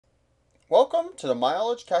Welcome to the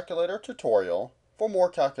Mileage Calculator tutorial for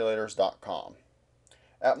morecalculators.com.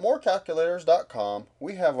 At morecalculators.com,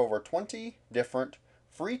 we have over 20 different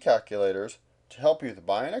free calculators to help you with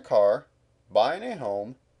buying a car, buying a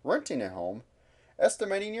home, renting a home,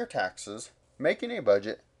 estimating your taxes, making a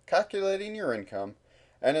budget, calculating your income,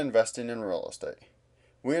 and investing in real estate.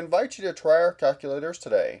 We invite you to try our calculators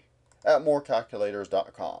today at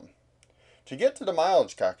morecalculators.com. To get to the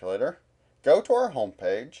mileage calculator, go to our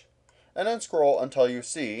homepage and then scroll until you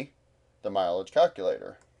see the mileage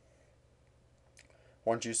calculator.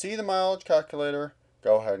 Once you see the mileage calculator,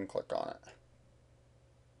 go ahead and click on it.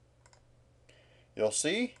 You'll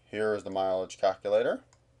see here is the mileage calculator,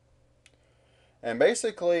 and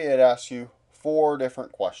basically it asks you 4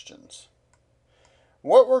 different questions.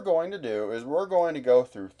 What we're going to do is we're going to go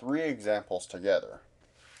through 3 examples together.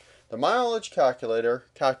 The mileage calculator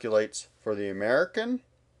calculates for the American,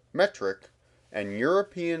 metric, and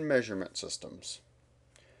European measurement systems.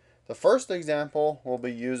 The first example will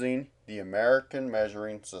be using the American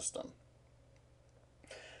measuring system.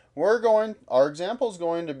 Our example is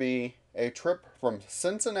going to be a trip from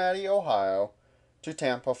Cincinnati, Ohio to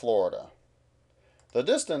Tampa, Florida. The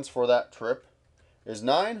distance for that trip is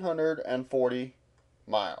 940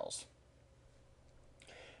 miles.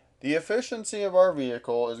 The efficiency of our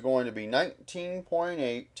vehicle is going to be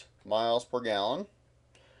 19.8 miles per gallon,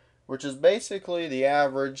 which is basically the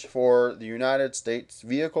average for the United States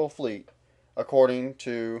vehicle fleet according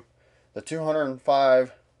to the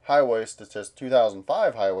 2005 highway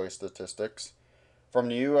statistics from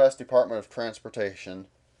the U.S. Department of Transportation,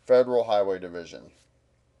 Federal Highway Division.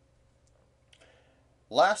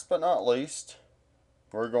 Last but not least,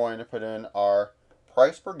 we're going to put in our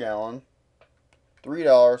price per gallon,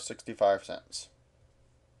 $3.65.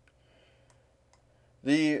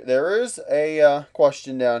 There is a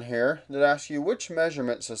question down here that asks you which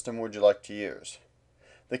measurement system would you like to use.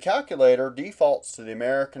 The calculator defaults to the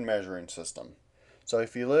American measuring system. So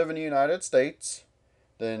if you live in the United States,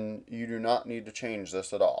 then you do not need to change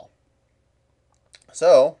this at all.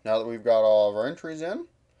 So now that we've got all of our entries in,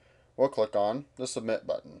 we'll click on the submit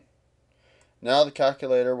button. Now the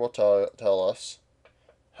calculator will tell us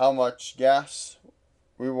how much gas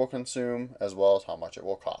we will consume as well as how much it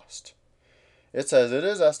will cost. It says it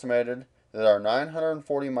is estimated that our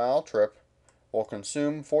 940 mile trip will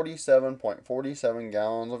consume 47.47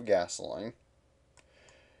 gallons of gasoline.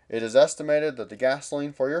 It is estimated that the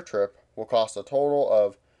gasoline for your trip will cost a total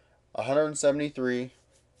of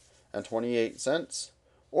 $173.28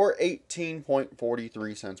 or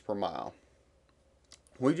 18.43 cents per mile.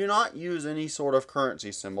 We do not use any sort of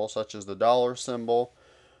currency symbol such as the dollar symbol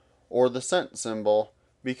or the cent symbol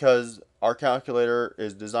because our calculator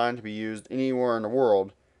is designed to be used anywhere in the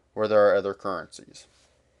world where there are other currencies.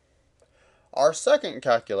 Our second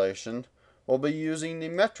calculation will be using the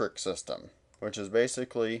metric system, which is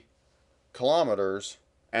basically kilometers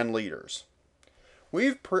and liters.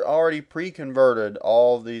 We've already pre-converted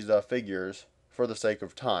all of these figures for the sake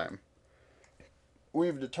of time.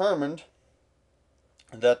 We've determined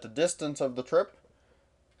that the distance of the trip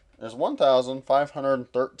is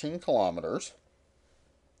 1,513 kilometers.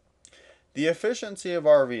 The efficiency of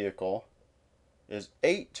our vehicle is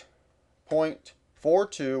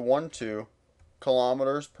 8.4212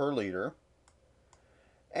 kilometers per liter,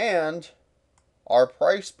 and our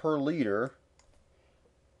price per liter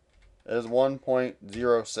is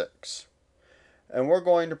 1.06. And we're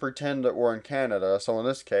going to pretend that we're in Canada, so in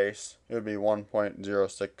this case it would be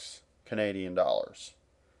 1.06 Canadian dollars,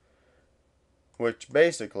 which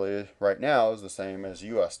basically right now is the same as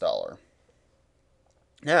US dollar.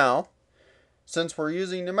 Now, since we're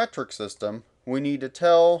using the metric system, we need to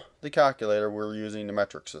tell the calculator we're using the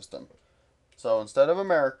metric system. So instead of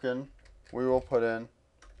American, we will put in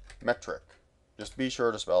metric. Just be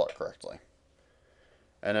sure to spell it correctly.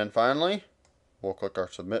 And then finally, we'll click our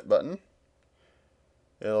submit button.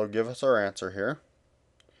 It'll give us our answer here.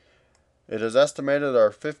 It is estimated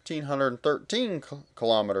our 1,513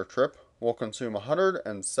 kilometer trip will consume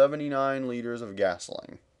 179 liters of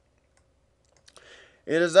gasoline.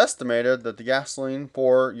 It is estimated that the gasoline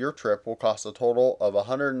for your trip will cost a total of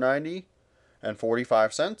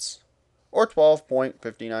 $190.45 or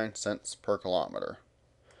 12.59 cents per kilometer.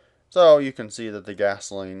 So you can see that the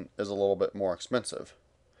gasoline is a little bit more expensive.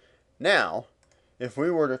 Now, if we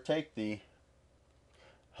were to take the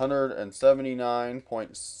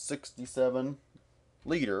 179.67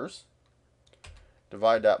 liters,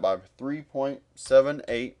 divide that by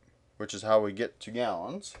 3.78, which is how we get to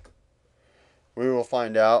gallons, we will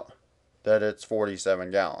find out that it's 47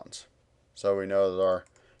 gallons. So we know that our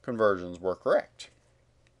conversions were correct.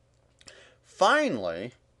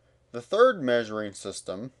 Finally, The third measuring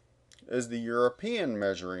system is the European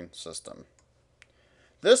measuring system.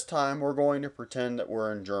 This time we're going to pretend that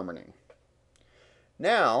we're in Germany.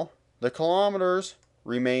 Now, the kilometers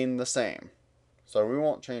remain the same, so we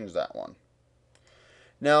won't change that one.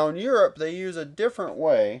 Now in Europe, they use a different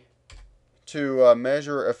way to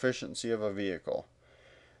measure efficiency of a vehicle.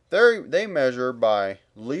 They measure by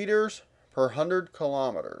liters per 100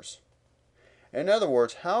 kilometers. In other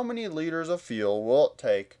words, how many liters of fuel will it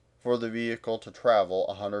take for the vehicle to travel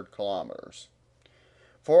 100 kilometers?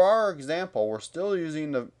 For our example, we're still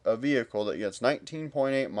using a vehicle that gets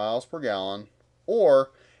 19.8 miles per gallon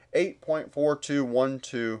or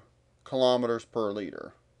 8.4212 kilometers per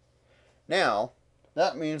liter. Now,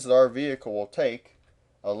 that means that our vehicle will take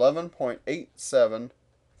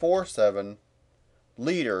 11.8747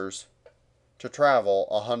 liters to travel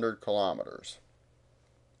 100 kilometers.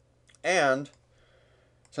 And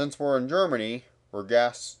since we're in Germany, where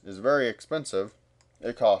gas is very expensive,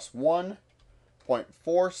 it costs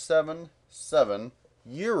 1.477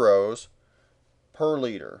 euros per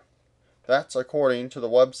liter. That's according to the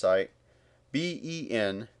website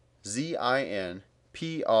benzinpreis.de.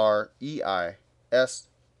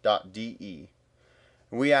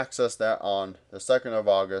 We accessed that on the 2nd of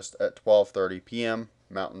August at 12:30 p.m.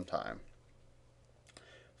 Mountain Time.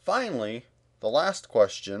 Finally, the last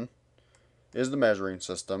question is the measuring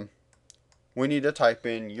system. We need to type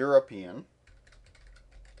in European.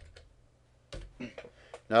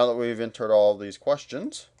 Now that we've entered all of these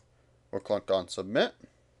questions, we'll click on Submit.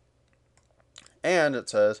 And it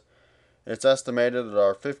says, it's estimated that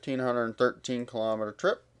our 1,513 kilometer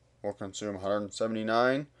trip will consume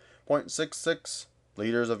 179.66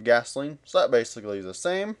 liters of gasoline. So that basically is the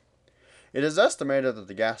same. It is estimated that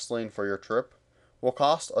the gasoline for your trip will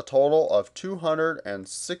cost a total of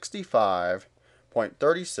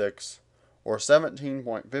 $265.36 or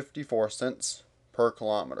 17.54 cents per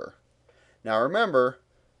kilometer. Now remember,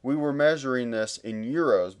 we were measuring this in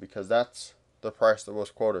euros because that's the price that was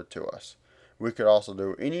quoted to us. We could also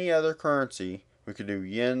do any other currency. We could do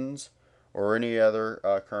yens or any other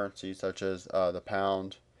currency such as the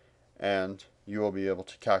pound, and you will be able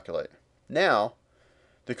to calculate. Now,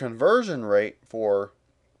 the conversion rate for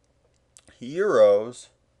euros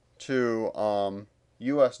to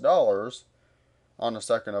US dollars on the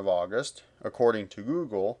 2nd of August, according to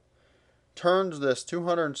Google, turns this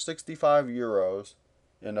 265 euros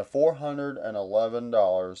into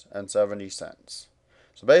 $411.70.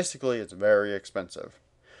 So basically, it's very expensive.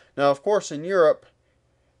 Now, of course, in Europe,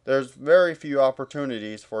 there's very few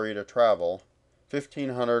opportunities for you to travel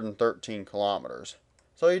 1,513 kilometers.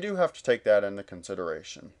 So you do have to take that into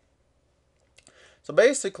consideration. So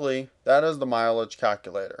basically, that is the mileage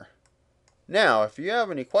calculator. Now, if you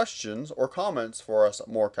have any questions or comments for us at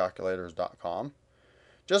morecalculators.com,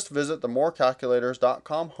 just visit the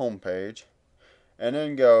morecalculators.com homepage and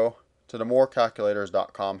then go to the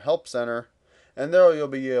morecalculators.com help center, and there you'll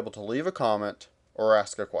be able to leave a comment or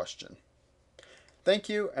ask a question. Thank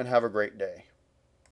you and have a great day.